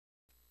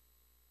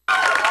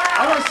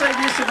say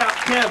this about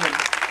Kevin.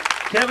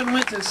 Kevin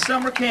went to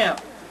summer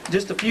camp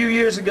just a few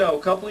years ago,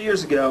 a couple of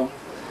years ago,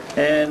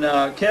 and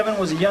Kevin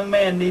was a young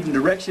man needing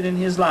direction in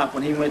his life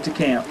when he went to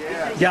camp.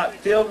 Got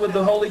filled with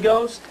the Holy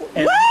Ghost,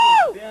 and he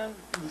has been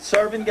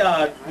serving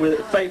God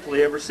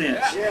faithfully ever since.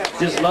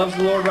 Just loves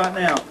the Lord right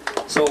now.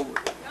 So,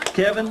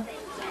 Kevin,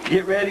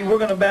 get ready. We're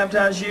going to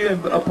baptize you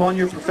upon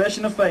your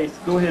profession of faith.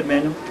 Go ahead,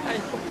 Manuel.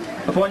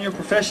 Upon your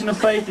profession of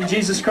faith in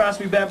Jesus Christ,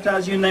 we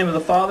baptize you in the name of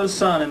the Father, the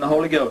Son, and the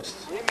Holy Ghost.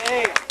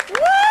 Amen.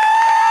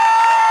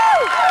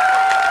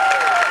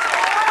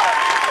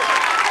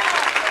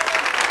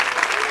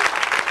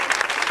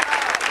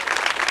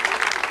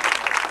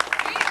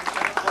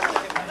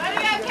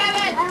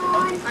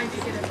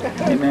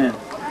 Amen.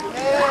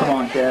 Come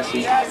on,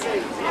 Cassie.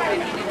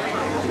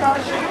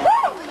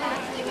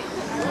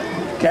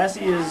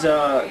 Cassie is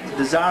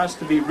desirous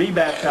to be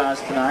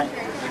rebaptized tonight,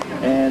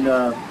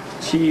 and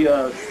she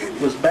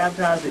was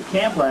baptized at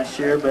camp last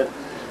year, but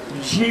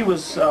she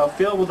was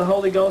filled with the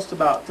Holy Ghost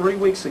about 3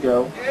 weeks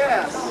ago,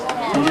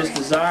 and just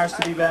desires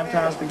to be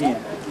baptized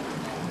again.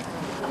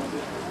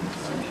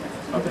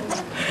 Okay.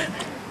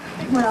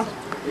 Well,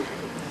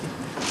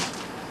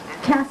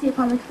 Cassie,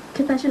 upon the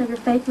confession of your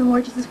faith in the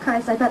Lord Jesus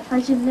Christ, I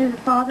baptize you in the name of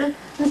the Father,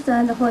 the Son,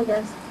 and the Holy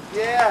Ghost.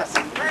 Yes.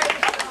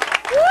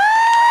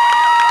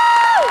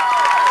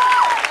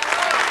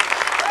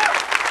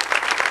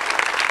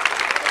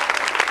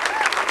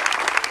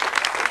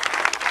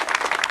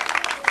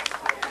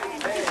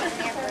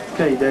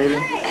 Okay, David.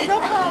 Hey,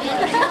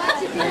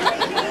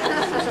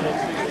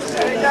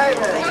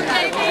 David.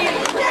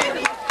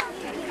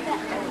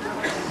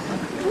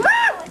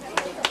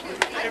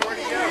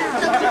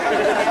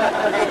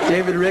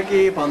 David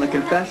Ricky, upon the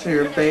confession of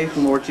your faith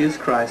in the Lord Jesus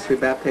Christ, we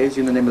baptize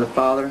you in the name of the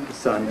Father, the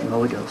Son, and the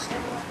Holy Ghost.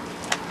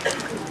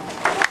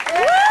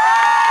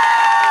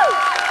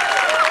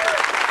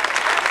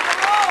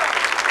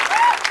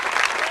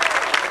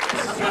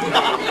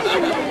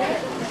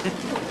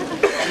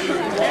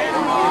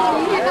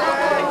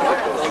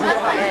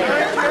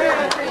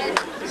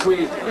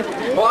 Sweet.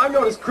 Well, I've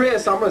noticed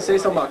Chris, I'm going to say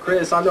something about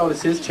Chris. I've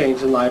noticed his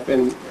change in life,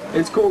 and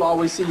it's cool to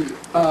always see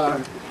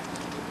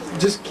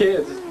just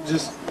kids,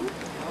 just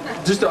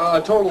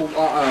a total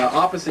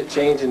opposite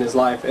change in his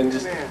life, and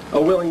just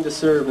a willing to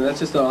serve, and that's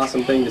just an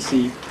awesome thing to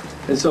see.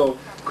 And so,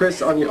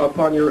 Chris,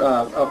 upon your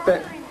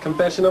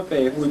confession of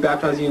faith, we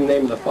baptize you in the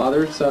name of the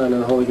Father, Son,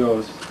 and the Holy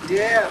Ghost.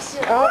 Yes.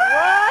 All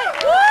right.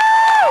 Woo!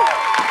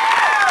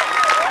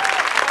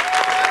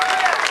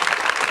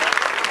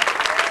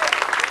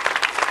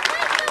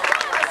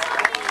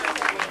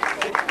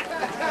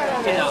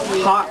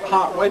 Hot.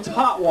 It's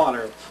hot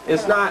water.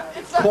 It's not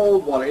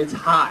cold water. It's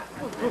hot.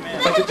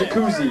 It's like a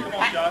jacuzzi.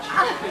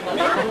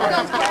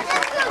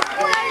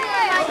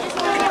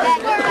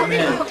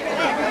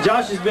 Amen.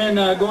 Josh has been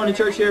going to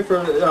church here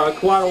for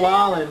quite a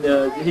while, and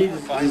he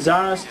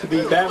desires to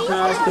be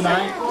baptized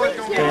tonight.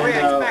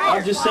 And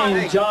I've just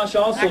seen Josh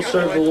also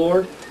serve the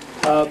Lord,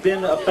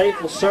 been a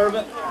faithful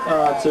servant,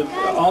 to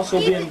also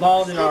be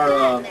involved in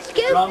our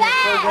drama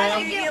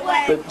program.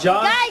 But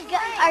Josh,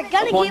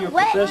 upon your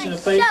profession of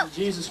faith in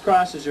Jesus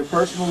Christ as your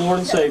personal Lord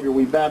and Savior,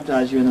 we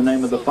baptize you in the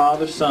name of the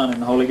Father, Son, and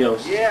the Holy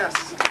Ghost. Yes.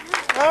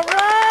 All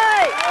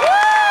right. Woo!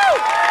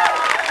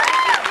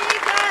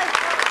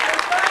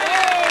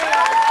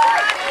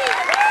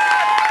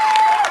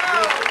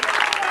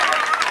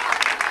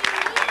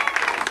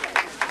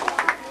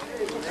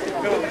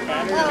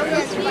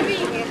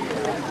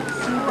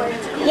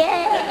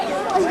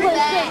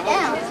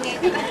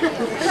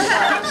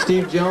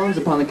 Steve Jones,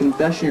 upon the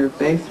confession of your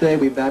faith today,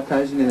 we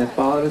baptize you in the name of the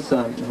Father, the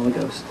Son, and the Holy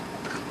Ghost.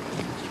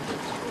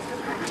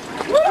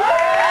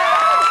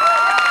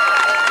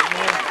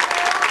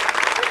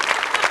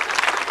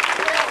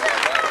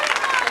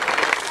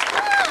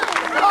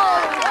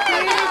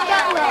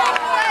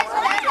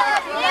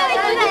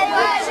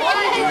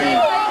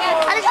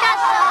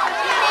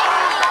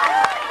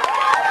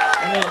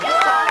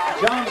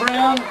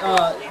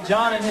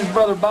 John and his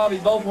brother Bobby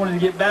both wanted to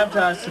get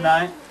baptized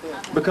tonight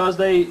because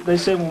they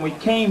said when we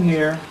came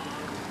here,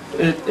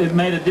 it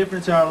made a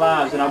difference in our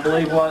lives. And I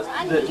believe what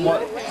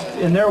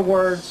in their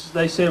words,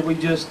 they said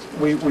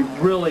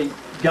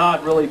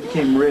God really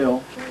became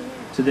real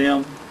to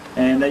them,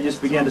 and they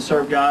just began to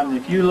serve God. And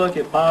if you look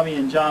at Bobby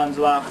and John's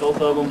life,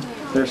 both of them,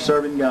 they're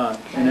serving God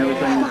in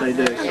everything that they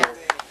do. So,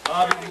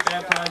 Bobby, we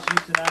baptize you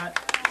tonight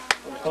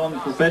upon the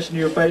profession of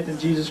your faith in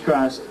Jesus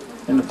Christ,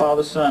 in the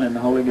Father, Son, and the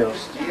Holy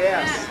Ghost.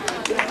 Yes.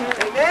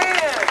 Amen.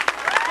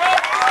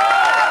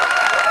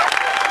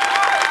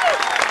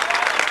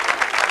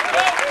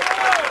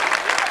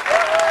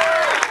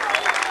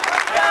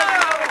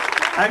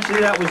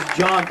 Actually, that was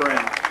John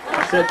Brown.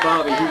 I said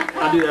Bobby.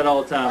 I do that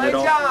all the time. They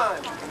don't.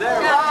 John.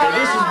 There. Hey,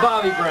 this is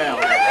Bobby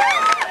Brown.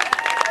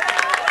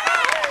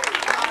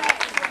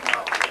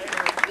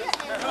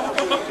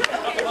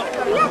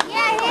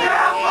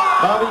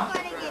 Bobby,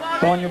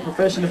 upon your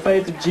profession of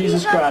faith in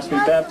Jesus Christ, we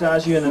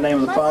baptize you in the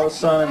name of the Father,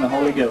 Son, and the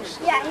Holy Ghost.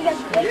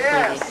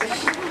 Yes.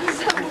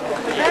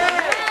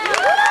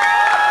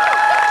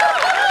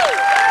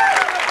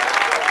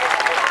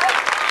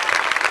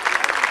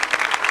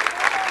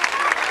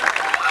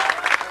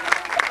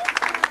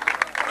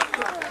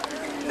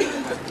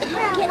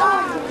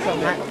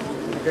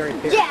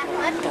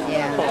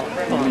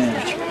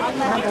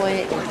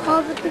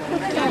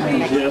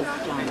 Jeff.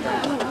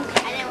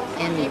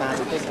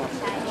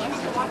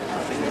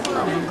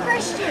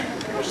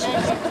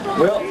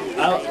 Well,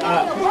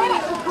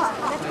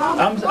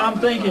 I'm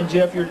thinking,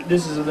 Jeff,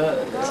 this is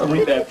a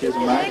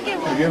rebaptism, right?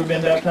 Have you ever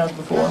been baptized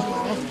before?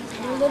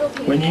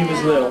 When you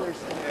was little.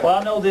 Well,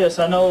 I know this.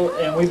 I know,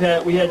 and we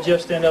had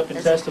Jeff stand up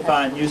and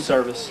testify in youth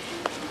service.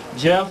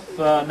 Jeff,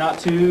 not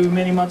too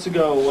many months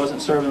ago,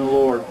 wasn't serving the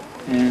Lord,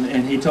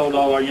 and he told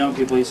all our young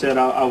people. He said,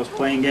 "I was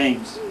playing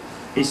games."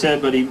 He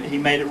said, but he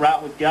made it right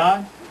with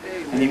God,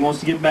 and he wants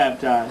to get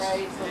baptized.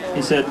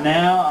 He said,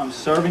 "Now I'm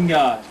serving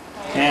God."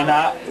 And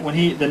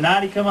the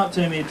night he come up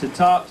to me to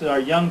talk to our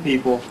young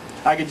people,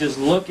 I could just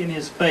look in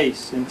his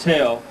face and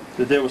tell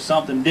that there was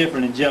something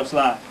different in Jeff's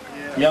life.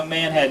 The young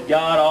man had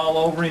God all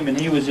over him, and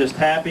he was just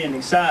happy and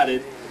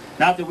excited.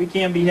 Not that we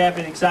can't be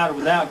happy and excited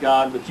without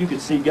God, but you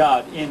could see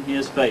God in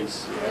his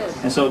face.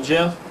 And so,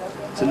 Jeff,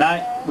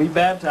 tonight we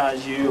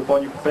baptize you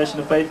upon your profession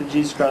of faith in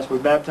Jesus Christ. We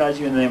baptize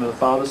you in the name of the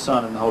Father,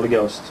 Son, and the Holy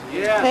Ghost.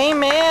 Yes.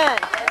 Amen.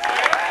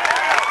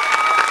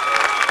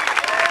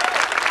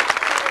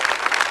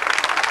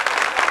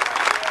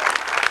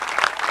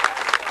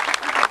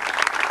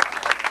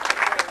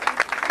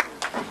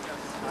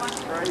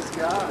 Praise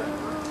God.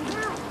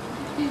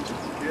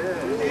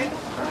 Good.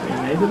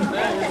 Nathan?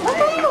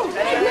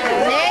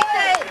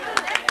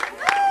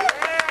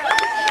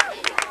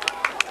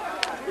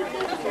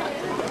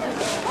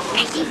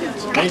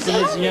 Nathan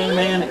is a young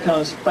man that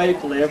comes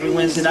faithfully every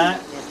Wednesday night.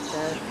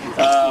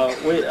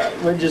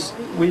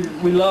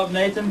 We love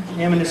Nathan,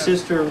 him and his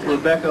sister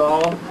Rebecca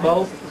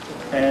both,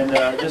 and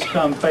just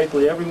come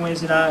faithfully every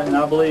Wednesday night. And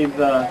I believe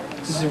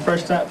this is your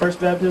first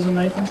baptism,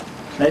 Nathan.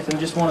 Nathan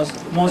just wants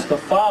to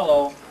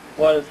follow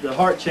what the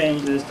heart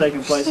change that is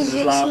taking place in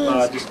his life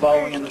by just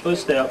following in the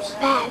footsteps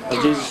of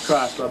Jesus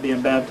Christ by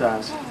being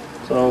baptized.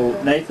 So,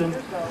 Nathan,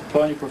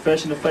 upon your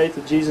profession of faith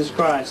of Jesus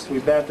Christ, we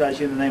baptize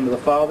you in the name of the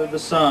Father, the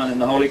Son, and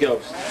the Holy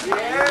Ghost.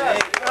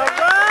 Yes. All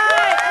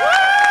right. Woo!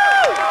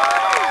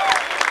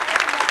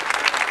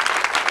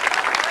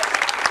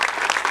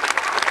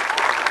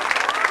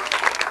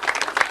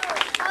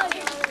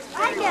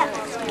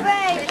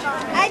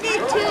 I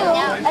did too.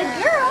 A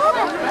girl?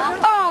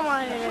 Oh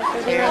my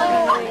goodness.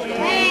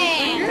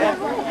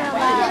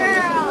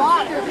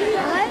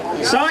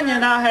 Sonia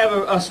and I have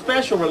a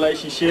special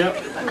relationship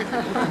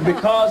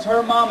because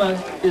her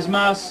mama is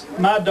my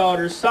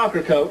daughter's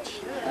soccer coach.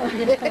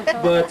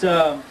 But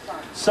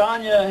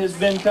Sonia has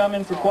been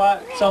coming for quite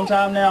some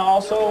time now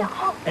also,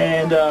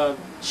 and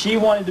she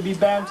wanted to be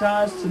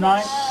baptized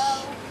tonight.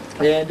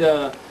 And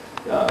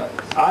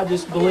I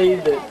just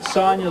believe that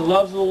Sonia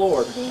loves the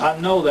Lord. I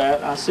know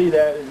that. I see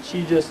that. And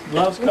she just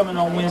loves coming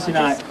on Wednesday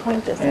night.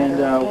 And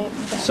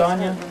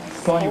Sonia,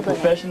 upon your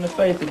profession of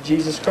faith of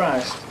Jesus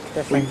Christ,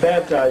 we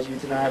baptize you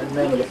tonight in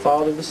the name of the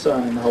Father, the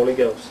Son, and the Holy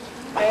Ghost.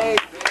 Hey.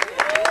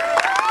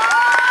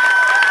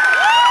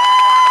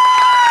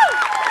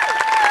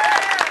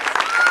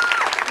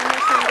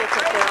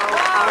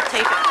 I'll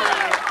tape it for you.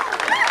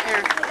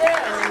 Here.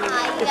 And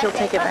then if you'll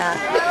take it back.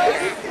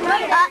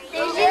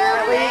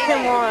 That way you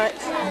can watch.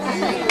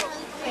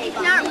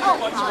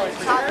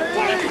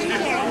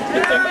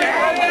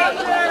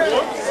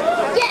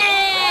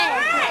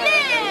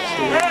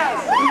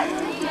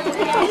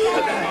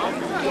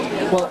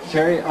 Well,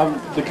 Jerry,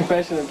 the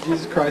confession of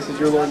Jesus Christ as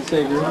your Lord and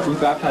Savior, we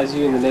baptize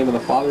you in the name of the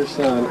Father,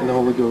 Son, and the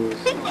Holy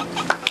Ghost.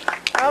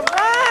 All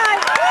right.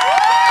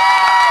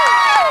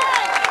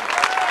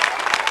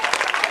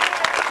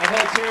 I've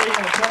had Terry in a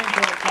turning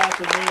point class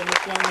with me, and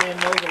this young man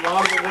knows a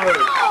lot of the Word.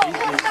 He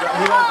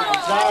has a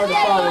desire to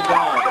follow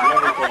God and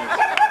everything.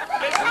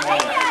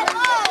 Amen.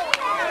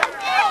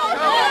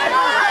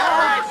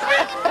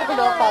 I don't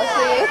know if I'll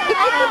see it.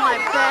 Oh, my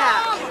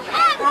back.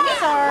 I'm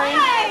sorry.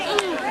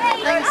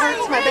 Thing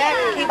hurts my back.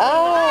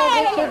 Oh,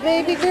 that's your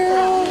baby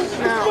girl.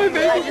 No,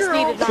 I just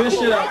needed to.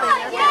 Trisha,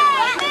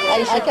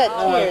 I got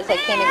tears. I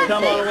can't even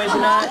come on Wednesday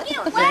night,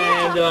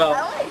 and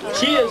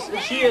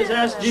she has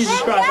asked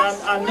Jesus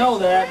Christ. I know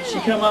that she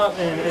come up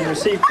and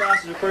received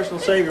Christ as her personal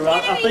Savior.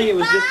 I think it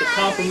was just a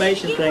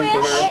confirmation thing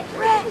for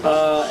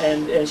her,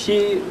 and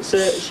she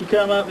said she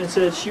come up and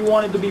said she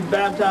wanted to be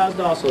baptized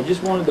also.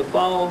 Just wanted to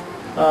follow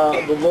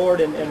the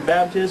Lord in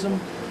baptism,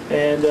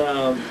 and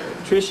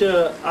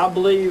Trisha, I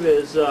believe,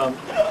 is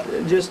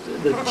just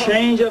the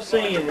change I've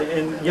seen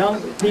in young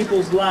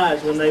people's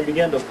lives when they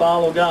begin to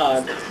follow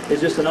God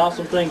is just an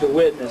awesome thing to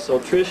witness. So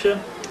Trisha,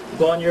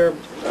 upon your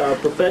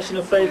profession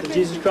of faith of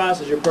Jesus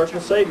Christ as your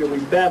personal Savior, we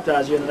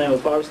baptize you in the name of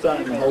the Father,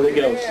 Son, and the Holy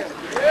Ghost.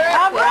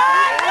 All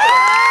right.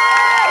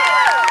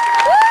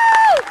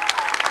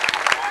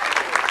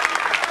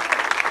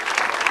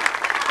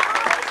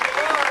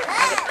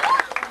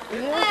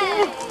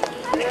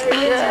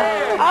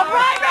 All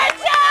right,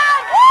 Richard!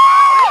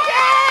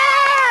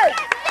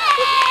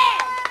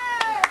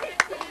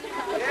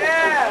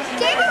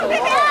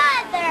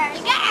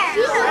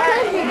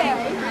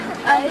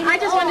 I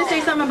just wanted to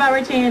say something about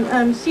Richie.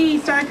 She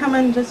started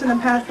coming just in the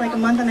past like a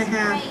month and a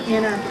half,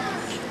 and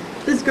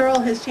this girl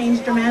has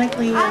changed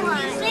dramatically,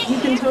 and he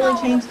can totally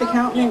change the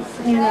countenance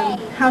and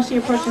how she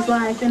approaches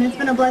life. And it's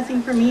been a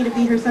blessing for me to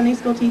be her Sunday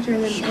school teacher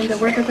and to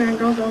work with her in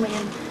Girls Only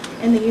and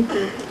in the youth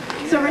group.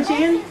 So Rich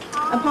Ann,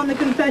 upon the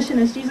confession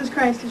as Jesus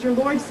Christ is your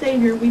Lord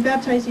Savior, we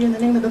baptize you in the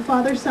name of the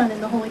Father, Son,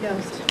 and the Holy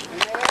Ghost.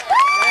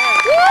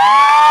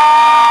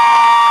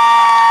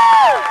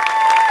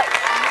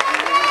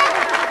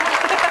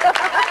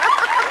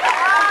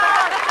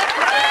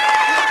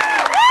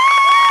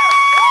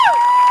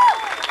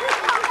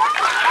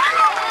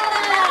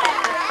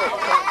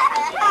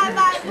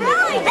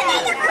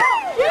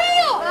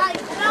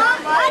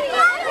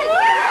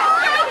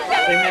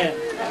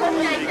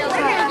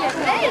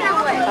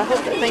 I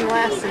hope the thing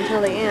lasts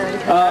until the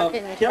end.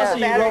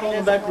 Kelsey wrote on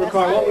the back of her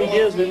card. What we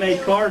did is we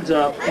made cards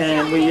up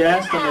and we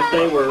asked them if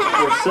they were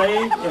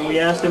saved, and we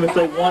asked them if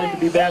they wanted to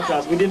be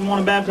baptized. We didn't want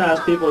to baptize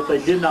people if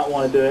they did not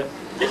want to do it.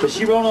 But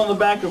she wrote on the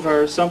back of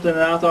her something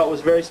that I thought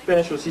was very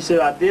special. She said,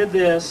 I did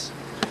this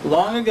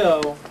long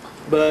ago,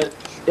 but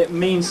it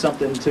means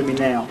something to me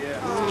now.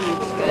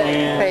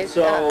 And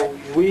so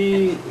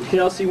we,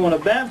 Kelsey, want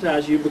to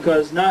baptize you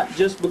because not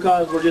just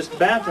because we're just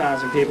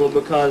baptizing people,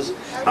 because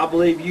I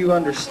believe you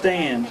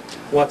understand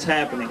what's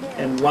happening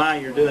and why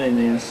you're doing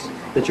this,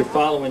 that you're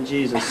following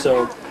Jesus.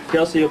 So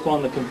Kelsey,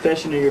 upon the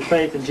confession of your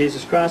faith in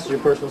Jesus Christ as your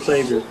personal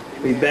Savior,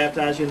 we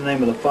baptize you in the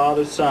name of the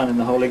Father, Son, and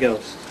the Holy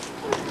Ghost.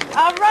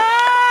 All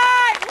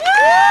right! Woo!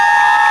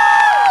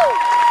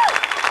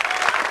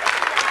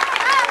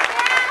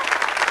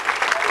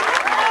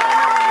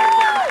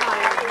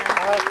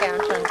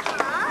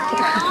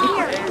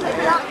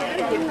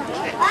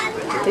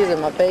 These are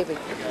my babies.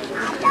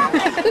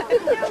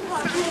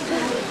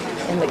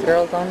 And the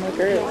girls on the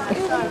grill.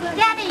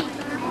 Daddy!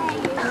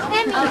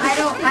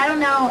 I don't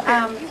know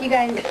if you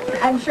guys,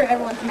 I'm sure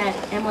everyone's met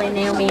Emily and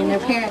Naomi and their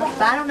parents,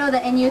 but I don't know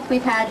that in youth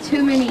we've had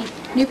too many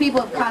new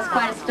people have caused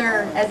quite a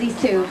stir as these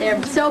two.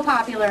 They're so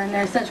popular and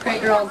they're such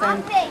great girls,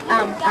 and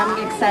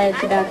I'm excited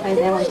to baptize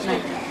Emily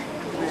tonight.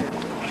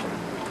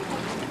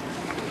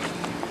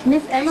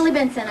 Miss Emily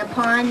Benson,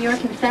 upon your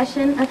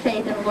confession of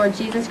faith in the Lord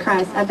Jesus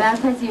Christ, I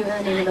baptize you in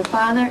the name of the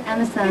Father, and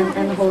the Son,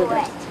 and the Holy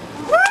Ghost.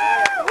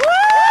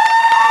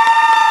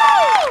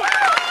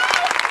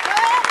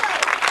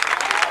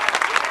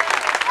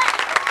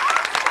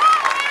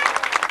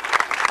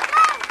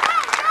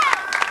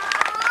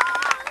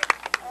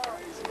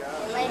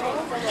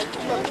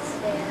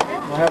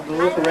 We'll have to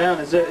look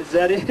around. Is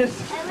that it?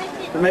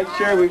 To make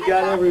sure we've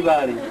got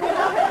everybody.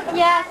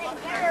 Yes.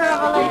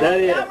 Is that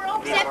it?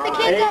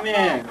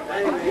 Amen.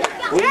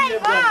 We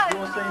give them. You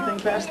want to say anything,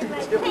 Pastor?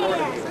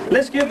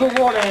 Let's give the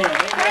Lord a hand.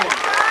 Amen.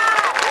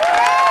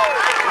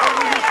 Lord,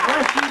 we just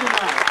bless you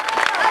tonight.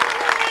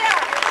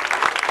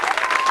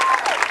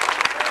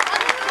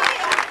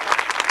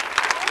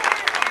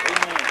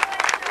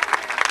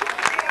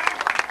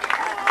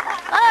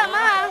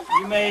 Amen.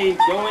 You may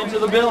go into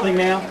the building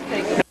now.